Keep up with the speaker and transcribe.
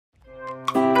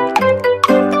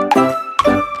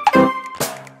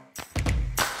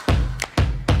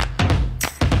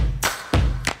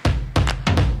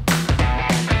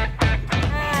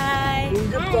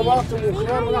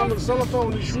سلطه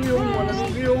ونشويهم ولا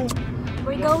نقليهم.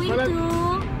 We're going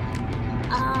to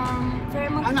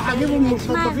Fairmont. انا هجيبهم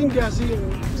مستضيفين جاهزين.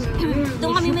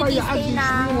 Doon kami mag-stay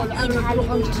ng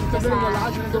Eidholiday dito sa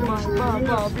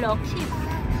Block Ship.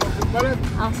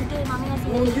 Sige, mamaya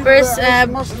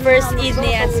sila. First Eid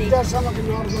ni Asi.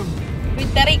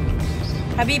 With Tarik.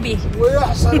 Habibi.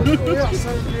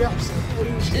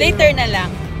 Later na lang.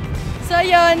 So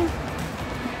yun.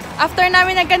 After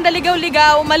namin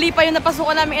nagkandaligaw-ligaw, mali pa yung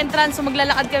napasukan namin entrance. So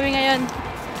maglalakad kami ngayon.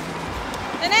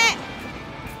 Nene!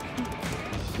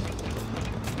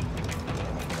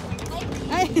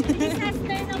 Ay!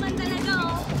 Disaster naman talaga,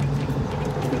 oh.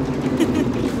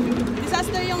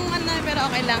 Disaster yung ano, pero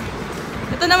okay lang.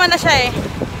 Ito naman na siya eh.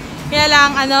 Kaya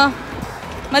lang,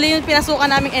 mali yung pinasukan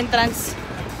naming entrance.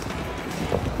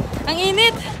 Ang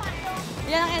init!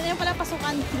 Yan ang yung pala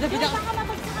pasukan. Baka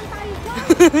mabagsakan tayo dyan.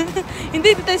 Hindi,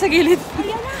 dito tayo sa gilid.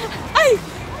 Ayan na. Ay!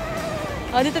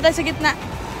 O, dito tayo sa gitna.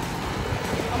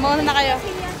 Mauna na kayo.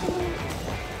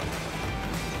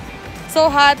 So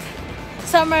hot.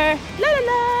 Summer. La la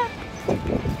la!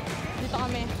 Dito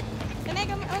kami. Kanay,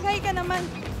 mag-hi ka naman.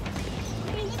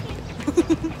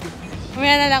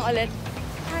 Mamaya na lang ulit.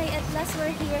 Hi, at last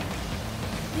we're here.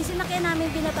 Di sinakyan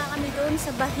namin, binaba kami doon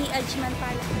sa Bahi Ajman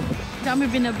pala. Hindi kami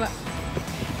binaba.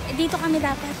 Dito kami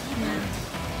dapat.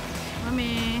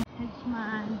 Kami.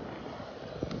 Ajman.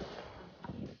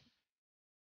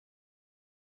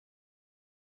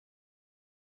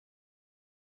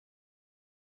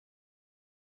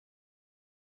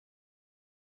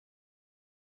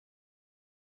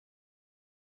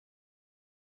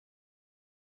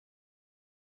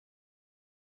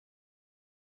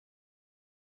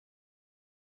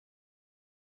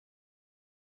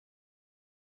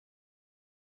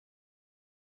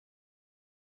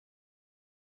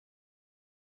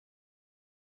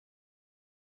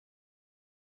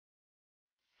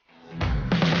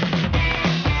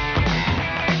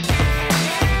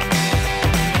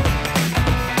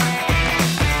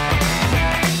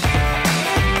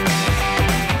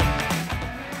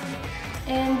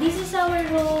 Our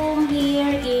room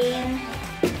here in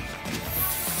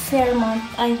Fairmont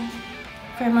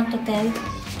Hotel.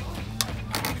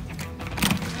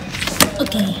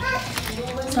 Okay.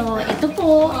 So, ito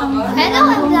po ang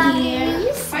room here.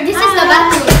 This is the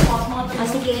bathroom.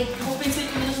 Sige.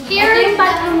 Here, Ito yung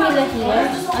bathroom nila here.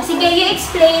 Sige, you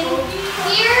explain.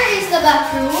 here is the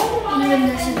bathroom. Even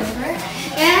there's a door.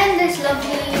 And there's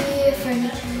lovely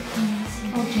furniture.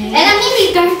 Okay. And a mini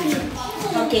carpet.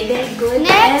 Okay, very good.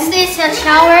 Next is a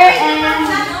shower and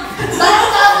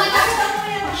bathtub with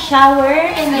Shower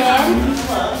and then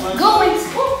go and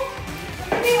scoop.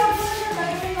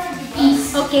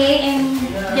 okay, and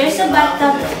there's a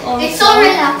bathtub also. It's so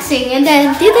relaxing. And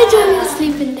then Tita John will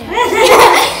sleep in there.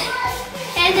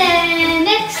 And then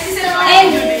next.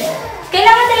 And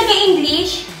kailangan talaga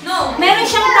English? No. Meron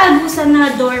siyang tagusan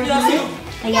na door.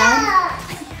 Ayan.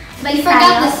 But you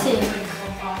forgot the sink.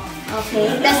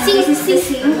 Okay. The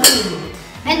sink.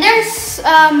 And there's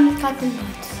cotton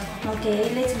buds. Okay,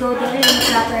 let's go there and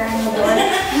clap around the door.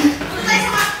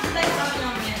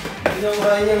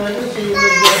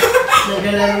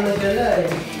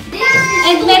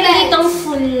 And meron itong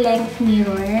full-length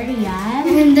mirror. Yan.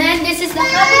 And then this is the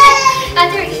cabinet.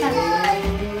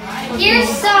 Here's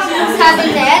some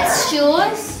cabinets,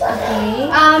 shoes,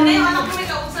 Okay.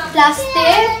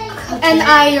 plastic, and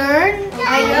iron,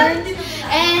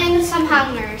 and some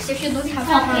hangers if you don't have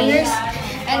hangers.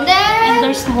 And then And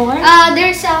there's more.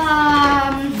 there's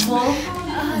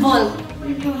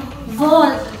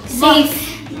Vault. Safe.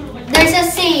 There's a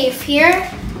safe here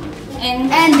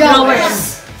And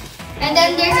drawers. And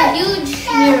then there's a huge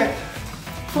mirror.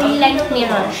 Full-length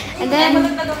mirror. And then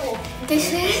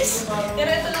this is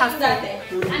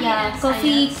Yeah,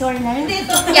 coffee corner.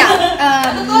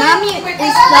 Mami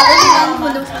is the only one who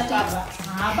knows how to use it.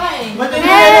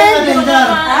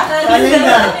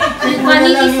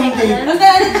 Vanity section.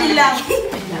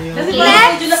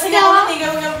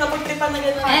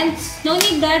 And no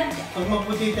need that. Pag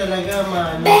maputi talaga,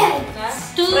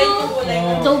 Two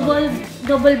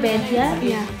double bed, yeah?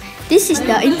 Yeah. This is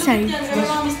the inside.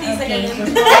 Okay.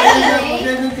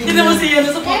 Hindi mo siya,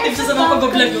 supportive siya sa mga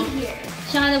pag-vlog.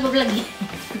 Siya nga nagbablog eh.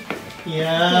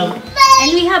 Yeah. And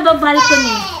we have a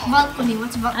balcony. Balcony.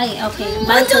 What's balcony? Ay, okay.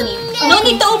 Balcony. No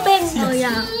need to open. Oh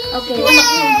yeah. Okay.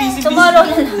 Tomorrow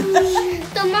na lang.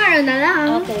 Tomorrow na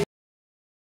lang. Okay.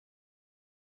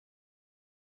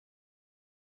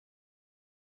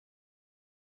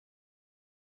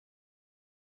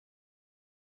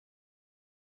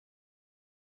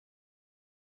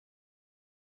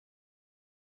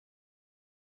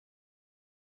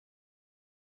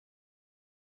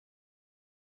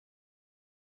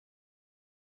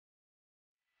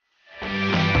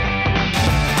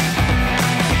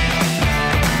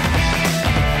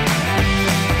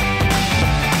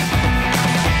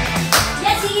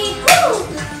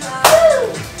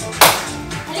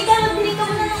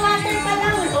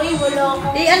 loko.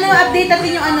 Update natin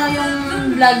yung yung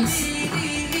vlogs.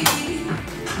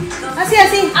 Asi.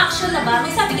 Action na ba?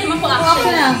 May sabi ka naman po Action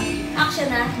action. na. Action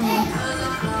na.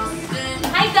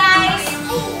 Hi guys!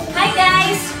 Hi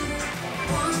guys!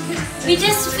 We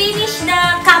just finished the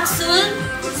capsule.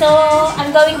 So,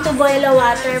 I'm going to boil a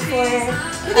water for...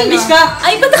 English ka?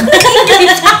 Ay, ba't ako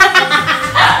nag-English?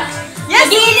 Yes!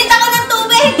 Nag-iinit ako ng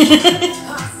tubig!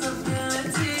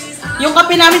 Yung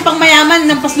kape namin pang mayaman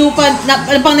ng paslupad,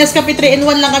 pang Nescafe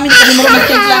 3-in-1 lang kami, hindi kami marunong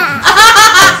magtimpla.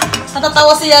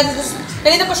 Natatawa siya.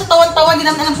 Kanina pa siya tawan-tawa, hindi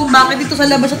namin alam kung bakit dito sa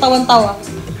labas siya tawan-tawa.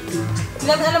 Hindi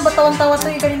namin alam ba tawan-tawa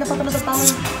to, kanina pa ito natatawa.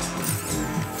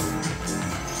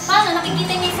 Paano?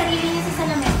 Nakikita niya yung sarili niya sa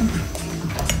salamin.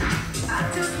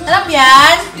 Alam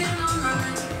yan?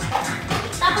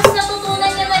 Tapos natutunan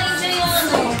niya na rin siya yung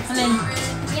Alin?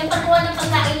 yung pagkuha ng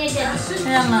pagkain niya dyan.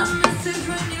 Kaya nga.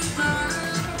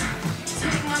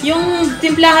 Yung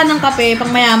timplahan ng kape, pang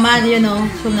mayaman, yun o,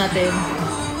 zoom natin.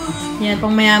 Yan,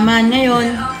 pang mayaman.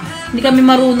 Ngayon, hindi kami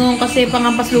marunong kasi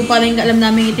pangampas lupa lang yung alam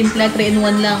namin itimpla,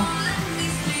 3-in-1 lang.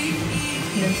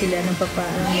 Yan sila,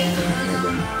 nagpapaano yan.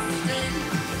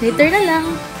 Later na lang.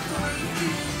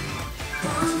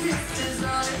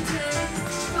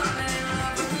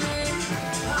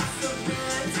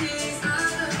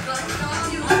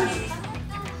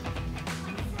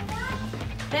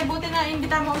 Buti na,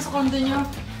 imbita mo ako sa condo nyo.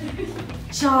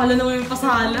 Shala naman yung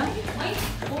pasala.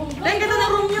 Dahil ganda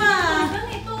ng room nyo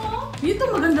Dito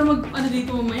maganda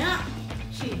dito mamaya.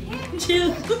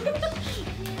 Chill.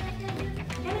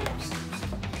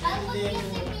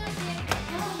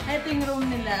 Ito yung room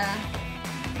nila.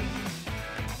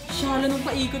 Shala nung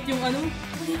paikot yung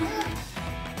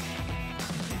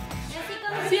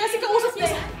Siya kausap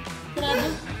niya.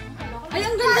 Ay,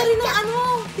 ang ganda rin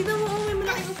ng Tignan mo, may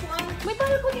malaking upuan. May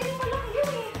tayo ko din malaki yun